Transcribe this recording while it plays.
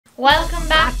Welcome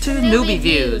back to Newbie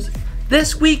Views.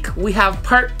 This week we have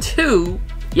part 2,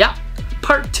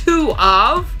 part 2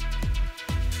 of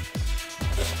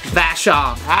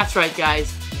Vachon. That's right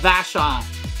guys, Vachon.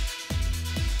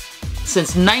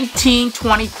 Since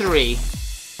 1923.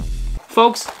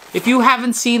 Folks, if you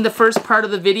haven't seen the first part of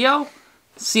the video,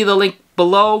 see the link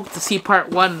below to see part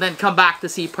 1 and then come back to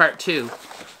see part 2.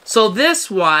 So this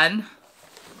one,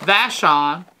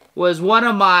 Vachon, was one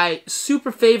of my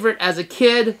super favorite as a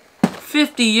kid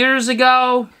 50 years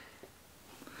ago.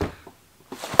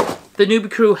 The Newbie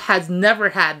crew has never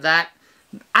had that.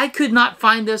 I could not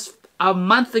find this a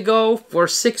month ago or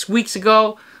 6 weeks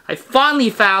ago. I finally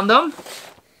found them.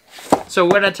 So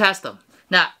we're going to test them.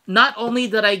 Now, not only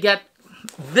did I get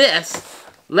this,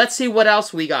 let's see what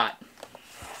else we got.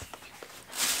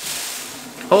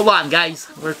 Hold on, guys.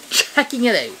 We're checking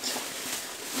it out.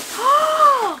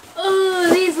 Oh,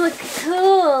 these look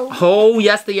cool. Oh,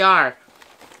 yes, they are.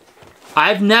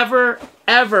 I've never,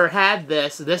 ever had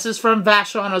this. This is from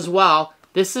Vachon as well.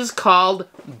 This is called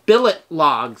Billot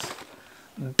logs.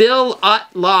 Billot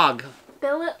log.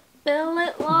 Billet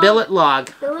log? Billet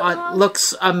log. Billet log?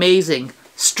 Looks amazing.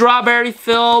 Strawberry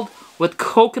filled with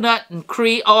coconut and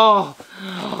cream. Oh,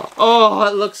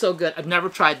 it looks so good. I've never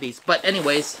tried these. But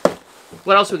anyways,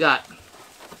 what else we got?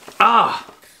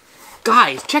 Ah,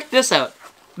 guys, check this out.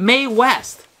 Mae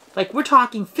West. Like, we're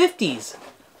talking 50s,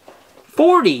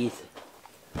 40s,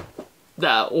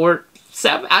 or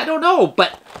 7. I don't know,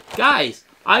 but guys,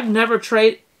 I've never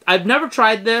tried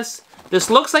this. This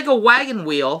looks like a wagon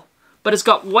wheel, but it's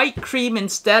got white cream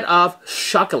instead of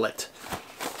chocolate.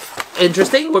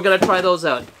 Interesting. We're gonna try those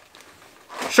out.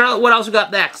 Charlotte, what else we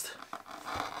got next?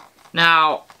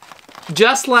 Now,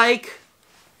 just like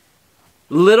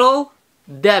Little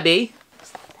Debbie,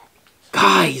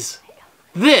 guys,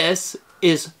 this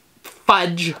is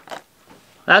fudge.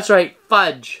 That's right,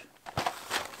 fudge.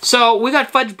 So we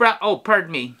got fudge brown. Oh,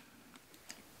 pardon me.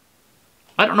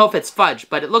 I don't know if it's fudge,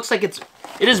 but it looks like it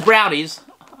is brownies.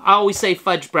 I always say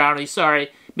fudge brownies.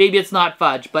 Sorry, maybe it's not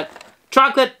fudge, but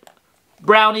chocolate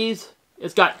brownies.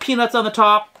 It's got peanuts on the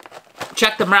top.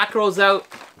 Check the macros out.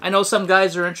 I know some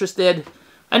guys are interested.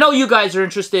 I know you guys are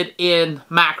interested in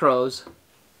macros.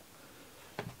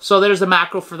 So there's a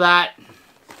macro for that.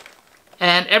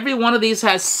 And every one of these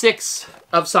has 6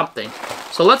 of something.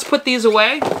 So let's put these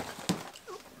away.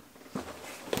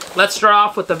 Let's start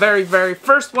off with the very, very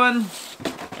first one.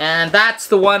 And that's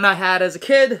the one I had as a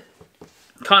kid.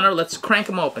 Connor, let's crank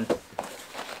them open.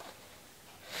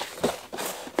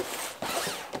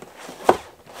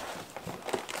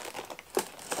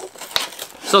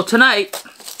 So tonight,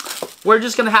 we're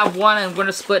just going to have one and we're going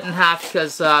to split in half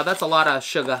because that's a lot of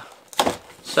sugar.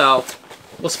 So,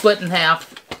 we'll split in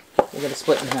half. We're going to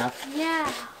split in half. Yeah.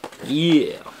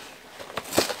 Yeah.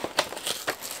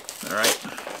 Alright.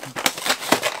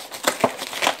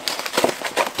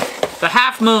 The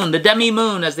half moon, the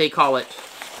demi-moon as they call it.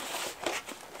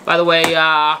 By the way,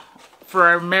 for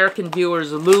our American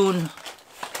viewers, loon.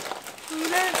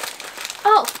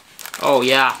 Oh. Oh,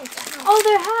 yeah. Oh,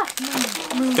 they're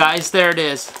half moon. Guys, there it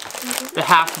is. The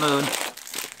half moon.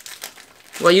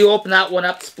 Well, you open that one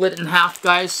up, split it in half,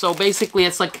 guys. So basically,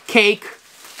 it's like a cake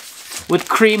with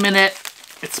cream in it.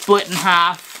 It's split in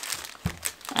half.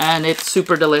 And it's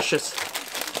super delicious.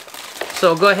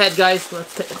 So go ahead, guys.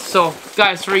 So,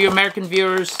 guys, for your American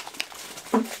viewers,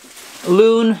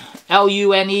 loon,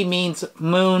 L-U-N-E, means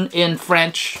moon in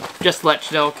French. Just to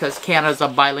let you know, because Canada's a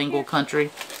bilingual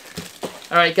country.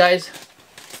 Alright, guys.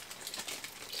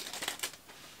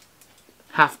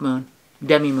 Half moon.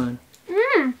 Demi-moon.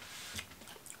 Mmm.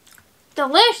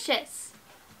 Delicious.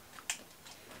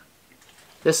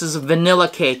 This is a vanilla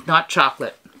cake, not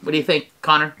chocolate. What do you think,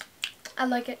 Connor? I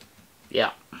like it.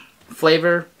 Yeah.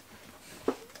 Flavor.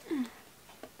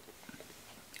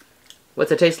 What's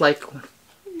it taste like?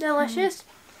 Delicious.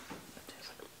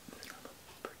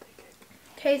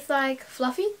 Tastes like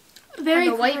fluffy. Very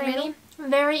like a white mini.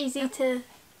 Very easy to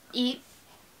eat.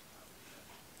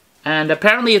 And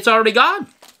apparently it's already gone.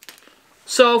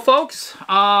 So, folks,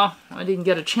 I didn't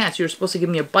get a chance. You were supposed to give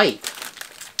me a bite.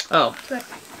 Oh. Good.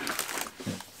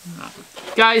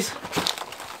 Guys,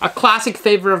 a classic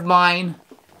favorite of mine.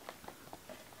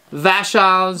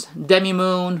 Vachon's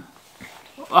Demi-Moon.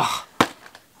 Oh,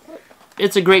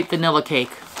 it's a great vanilla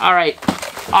cake. Alright,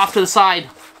 off to the side.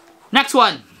 Next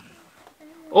one.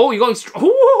 Oh, you're going straight.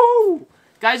 Ooh!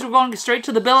 Guys, we're going straight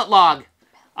to the billet log.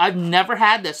 I've never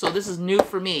had this, so this is new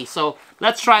for me. So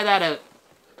let's try that out.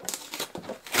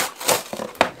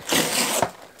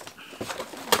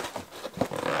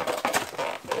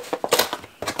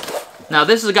 Now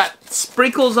this has got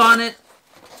sprinkles on it.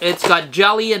 It's got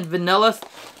jelly and vanilla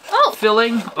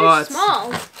filling. It's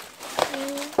small.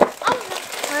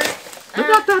 They're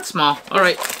not that small. All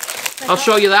right. I'll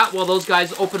show you that while those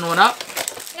guys open one up.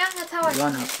 Yeah, that's how I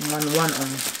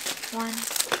One.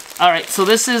 All right, so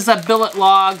this is a billet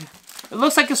log. It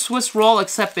looks like a Swiss roll,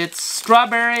 except it's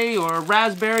strawberry or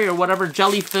raspberry or whatever,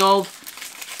 jelly filled.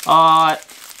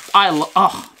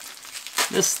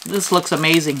 This looks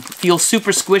amazing. Feels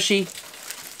super squishy.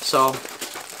 So,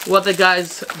 let the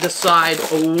guys decide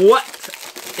what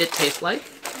it tastes like.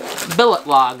 Billet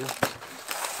log.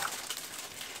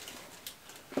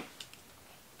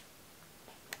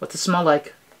 What's it smell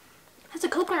like? Has a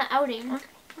coconut outing.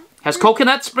 Has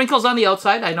coconut sprinkles on the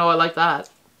outside. I know I like that.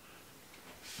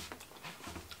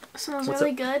 Smells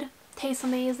really good. Tastes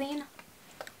amazing.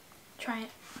 Try it.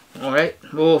 Alright.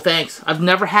 Oh, thanks. I've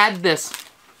never had this.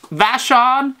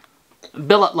 Vachon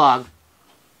billet log.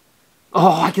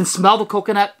 Oh, I can smell the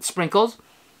coconut sprinkles.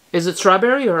 Is it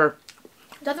strawberry or?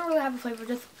 It doesn't really have a flavor.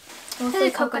 Just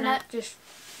mostly coconut. Just.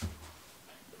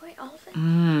 Wait, all of it?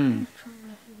 Mmm.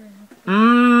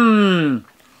 Mmm.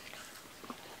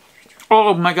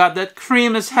 Oh my god, that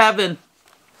cream is heaven.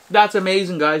 That's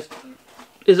amazing, guys.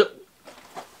 Is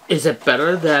it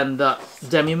better than the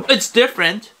demi? It's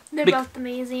different. They're both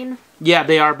amazing. Yeah,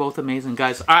 they are both amazing,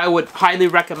 guys. I would highly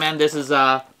recommend this. Is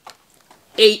a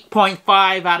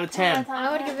 8.5 out of 10.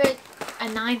 I would give it a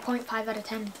 9.5 out of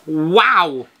 10.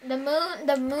 Wow. The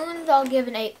moons I'll give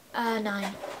an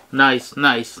 9. Nice,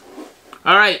 nice.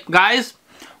 All right, guys.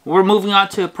 We're moving on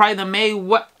to probably the May.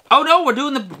 Oh no, we're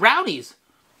doing the brownies.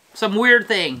 Some weird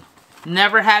thing.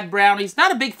 Never had brownies.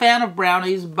 Not a big fan of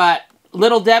brownies, but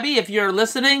Little Debbie, if you're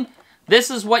listening,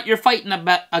 this is what you're fighting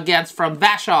against from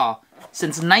Vachon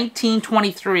since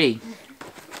 1923.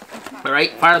 All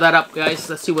right, fire that up, guys.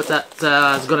 Let's see what that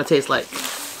is going to taste like.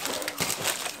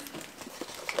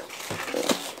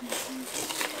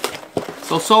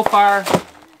 So far,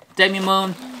 Demi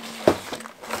Moon,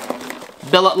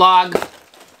 Billet Log.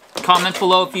 Comment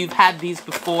below if you've had these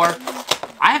before.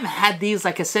 I haven't had these,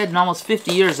 like I said, in almost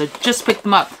 50 years. I just picked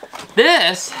them up.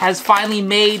 This has finally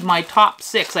made my top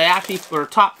 6. Or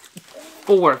top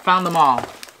 4. Found them all.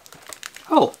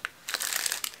 Oh.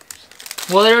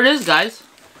 Well, there it is, guys.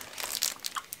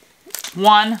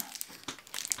 One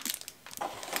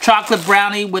chocolate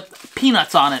brownie with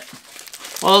peanuts on it.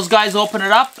 Well, those guys open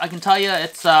it up. I can tell you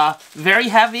it's very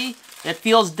heavy. It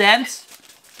feels dense.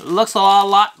 It looks a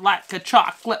lot like a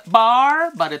chocolate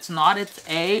bar, but it's not. It's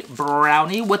a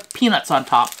brownie with peanuts on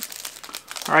top.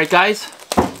 All right, guys.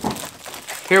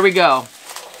 Here we go.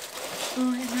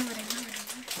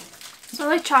 So I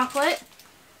like chocolate.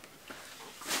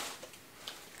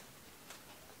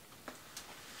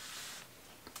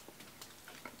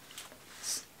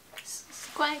 It's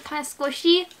kind of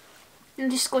squishy. And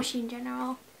just squishy in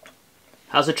general.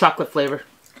 How's the chocolate flavor?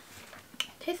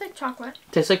 Tastes like chocolate.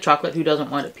 Tastes like chocolate. Who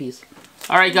doesn't want a piece?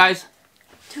 All right, guys.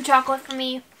 2 chocolate for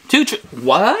me.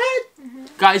 What?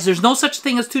 Guys, there's no such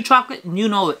thing as 2 chocolate, and you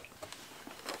know it.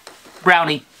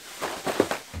 Brownie.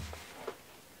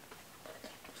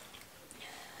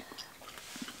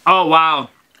 Oh, wow.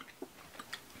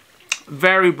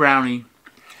 Very brownie.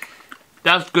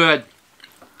 That's good.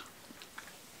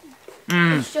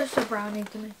 It's just a brownie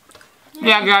to me.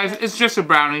 Yeah, guys, it's just a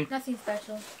brownie. Nothing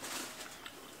special.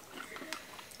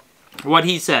 What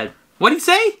he said. What'd he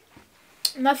say?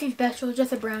 Nothing special,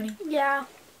 just a brownie. Yeah.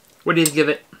 What did you give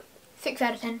it? 6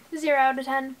 out of 10. 0 out of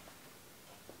 10.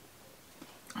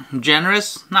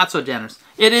 Generous? Not so generous.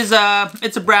 It is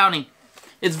it's a brownie.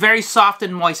 It's very soft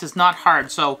and moist. It's not hard.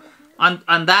 So on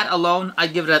that alone,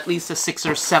 I'd give it at least a 6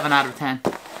 or 7 out of 10.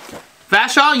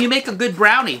 Vachon, you make a good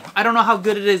brownie. I don't know how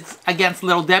good it is against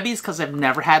Little Debbie's because I've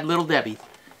never had Little Debbie.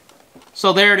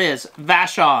 So there it is.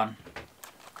 Vachon.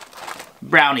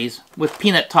 Brownies with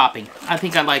peanut topping. I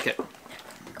think I like it.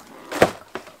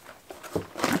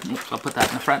 Oops, I'll put that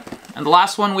in the front. And the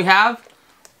last one we have.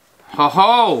 Ho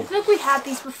ho! I feel like we had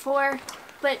these before,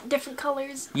 but different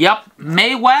colors. Yep.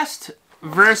 Mae West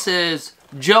versus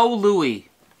Joe Louis.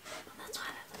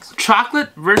 Chocolate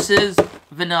versus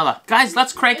vanilla. Guys,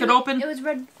 let's crank it open. It was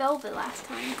red velvet last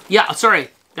time. Yeah, sorry.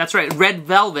 That's right. Red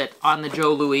velvet on the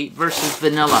Joe Louis versus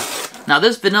vanilla. Now,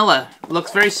 this vanilla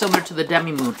looks very similar to the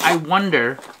Demi Moon. I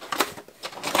wonder...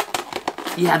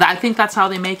 Yeah, I think that's how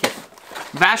they make it.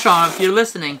 Vachon, if you're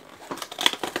listening,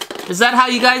 is that how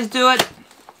you guys do it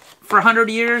for 100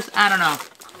 years? I don't know.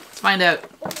 Let's find out.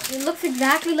 It looks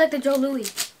exactly like the Joe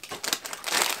Louis.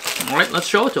 All right, let's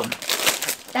show it to him.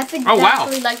 That's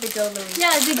exactly like the Joe Louis.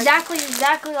 Yeah, it's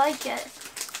exactly like it.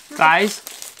 Guys,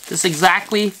 this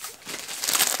exactly...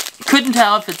 Couldn't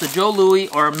tell if it's a Joe Louis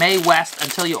or a Mae West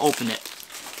until you open it.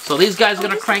 So these guys are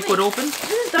going to crank it open.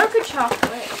 This is darker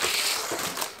chocolate.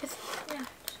 Yeah.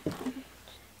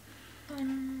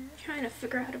 I'm trying to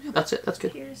figure out how to put That's it. That's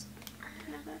good. Here's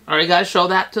Alright guys, show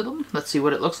that to them. Let's see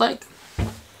what it looks like.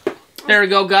 There we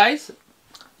go guys.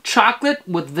 Chocolate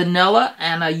with vanilla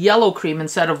and a yellow cream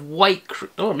instead of white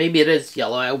cream. Or maybe it is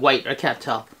yellow, white. I can't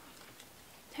tell.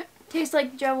 Tastes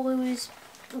like Joe Louis'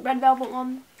 red velvet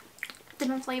one.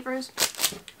 Different flavors.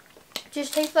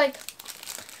 Just tastes like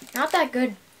not that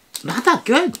good. Not that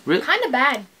good. Really? Kind of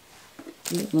bad.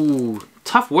 Ooh,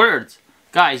 tough words.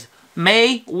 Guys,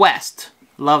 Mae West.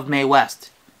 Love Mae West.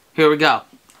 Here we go.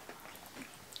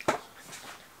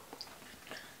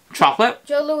 Chocolate.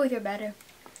 Joe Louis are better.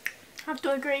 I have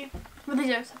to agree. Well, these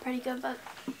are pretty good, but...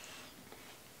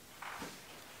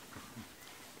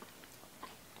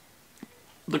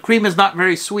 The cream is not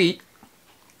very sweet.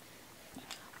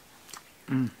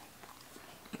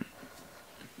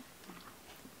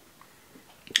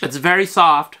 It's very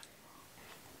soft.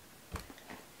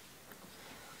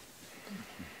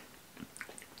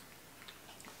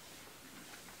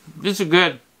 These are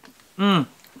good. But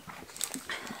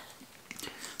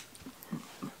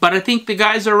I think the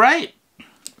guys are right.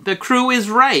 The crew is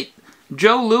right.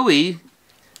 Joe Louis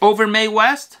over Mae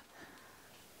West.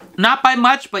 Not by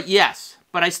much, but yes.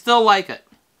 But I still like it.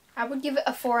 I would give it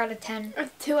a 4 out of 10. Or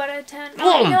 2 out of 10.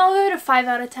 Oh, no, I'll give it a 5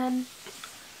 out of 10.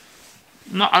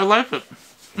 No, I like it.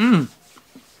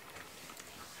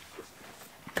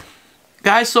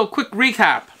 Guys, so quick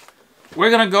recap. We're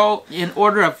going to go in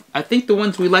order of, I think, the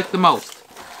ones we like the most.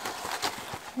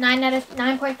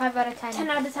 9.5 out of 10. 10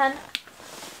 out of 10.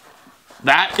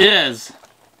 That is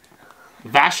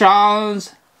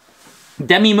Vachon's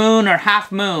Demi Moon or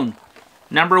Half Moon.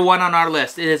 #1 on our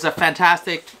list. It is a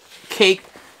fantastic cake.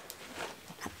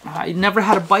 I never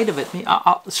had a bite of it.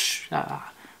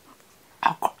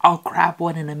 I'll grab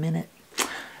one in a minute.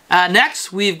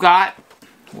 Next, we've got...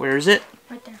 Where is it?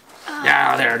 Right there.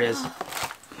 Yeah, there it is.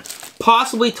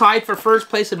 Possibly tied for first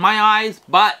place in my eyes,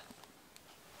 but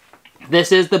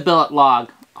this is the Billot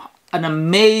log. An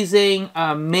amazing,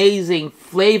 amazing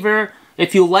flavor.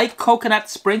 If you like coconut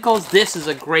sprinkles, this is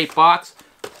a great box.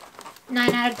 9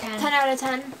 out of 10. 10 out of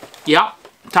 10. Yep.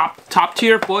 Top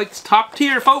tier, folks. Top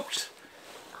tier, folks.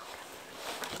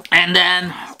 And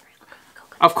then,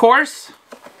 of course...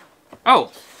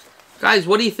 Oh, guys,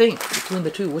 what do you think between the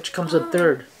two? Which comes in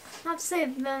third? I'll say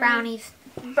the... Brownies.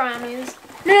 Brownies.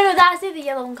 No, I'd say the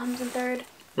yellow one comes in third.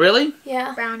 Really?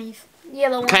 Yeah. Brownies.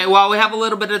 Yellow one. Okay, well, we have a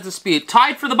little bit of dispute.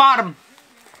 Tied for the bottom.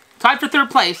 Tied for third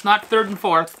place, not third and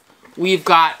fourth. We've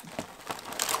got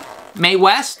Mae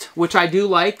West, which I do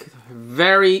like.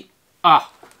 Very,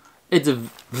 it's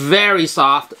very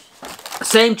soft.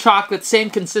 Same chocolate, same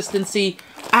consistency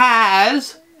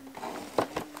as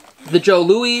the Joe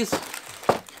Louis.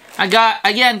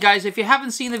 Again, guys, if you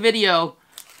haven't seen the video,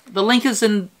 the link is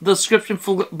in the description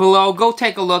below. Go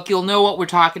take a look. You'll know what we're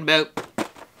talking about.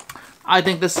 I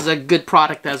think this is a good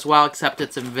product as well, except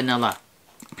it's in vanilla.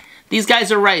 These guys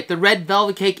are right. The red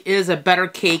velvet cake is a better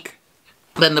cake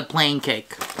than the plain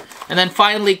cake. And then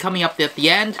finally, coming up at the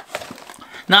end,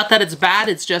 not that it's bad,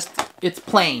 it's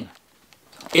plain.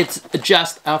 It's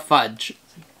just a fudge.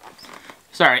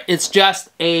 Sorry, it's just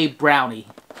a brownie.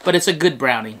 But it's a good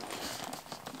brownie.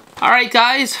 Alright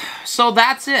guys, so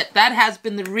that's it. That has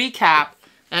been the recap.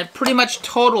 And it pretty much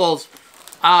totals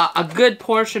a good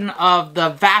portion of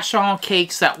the Vachon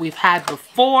cakes that we've had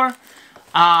before.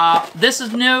 This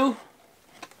is new.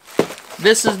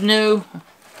 This is new.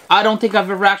 I don't think I've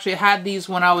ever actually had these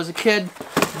when I was a kid.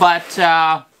 But,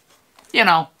 you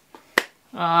know,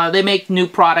 they make new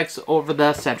products over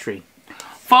the century.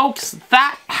 Folks,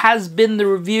 that has been the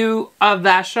review of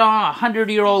Vachon, a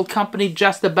 100-year-old company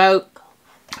just about.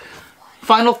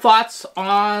 Final thoughts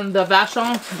on the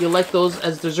Vachon? You like those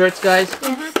as desserts, guys?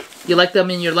 Mm-hmm. You like them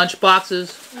in your lunch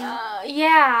boxes?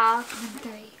 Yeah.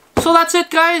 So that's it,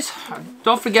 guys.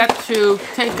 Don't forget to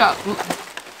take a...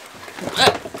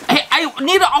 Hey,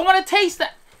 I want to taste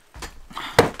that.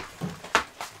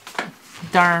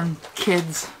 Darn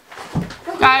kids.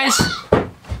 Guys,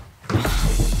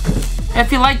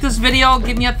 if you like this video,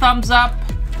 give me a thumbs up.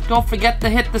 Don't forget to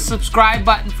hit the subscribe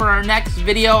button for our next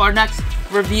video, our next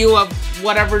review of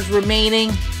whatever's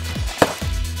remaining.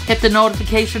 Hit the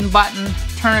notification button,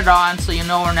 turn it on so you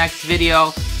know our next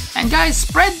video. And guys,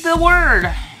 spread the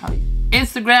word.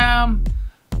 Instagram,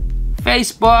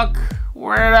 Facebook,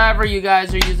 wherever you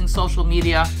guys are using social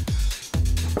media.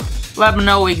 Let them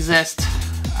know we exist.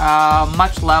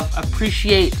 Much love.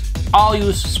 Appreciate all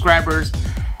you subscribers.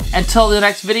 Until the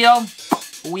next video,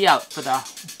 we out for the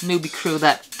newbie crew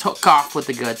that took off with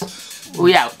the goods.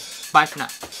 We out. Bye for now.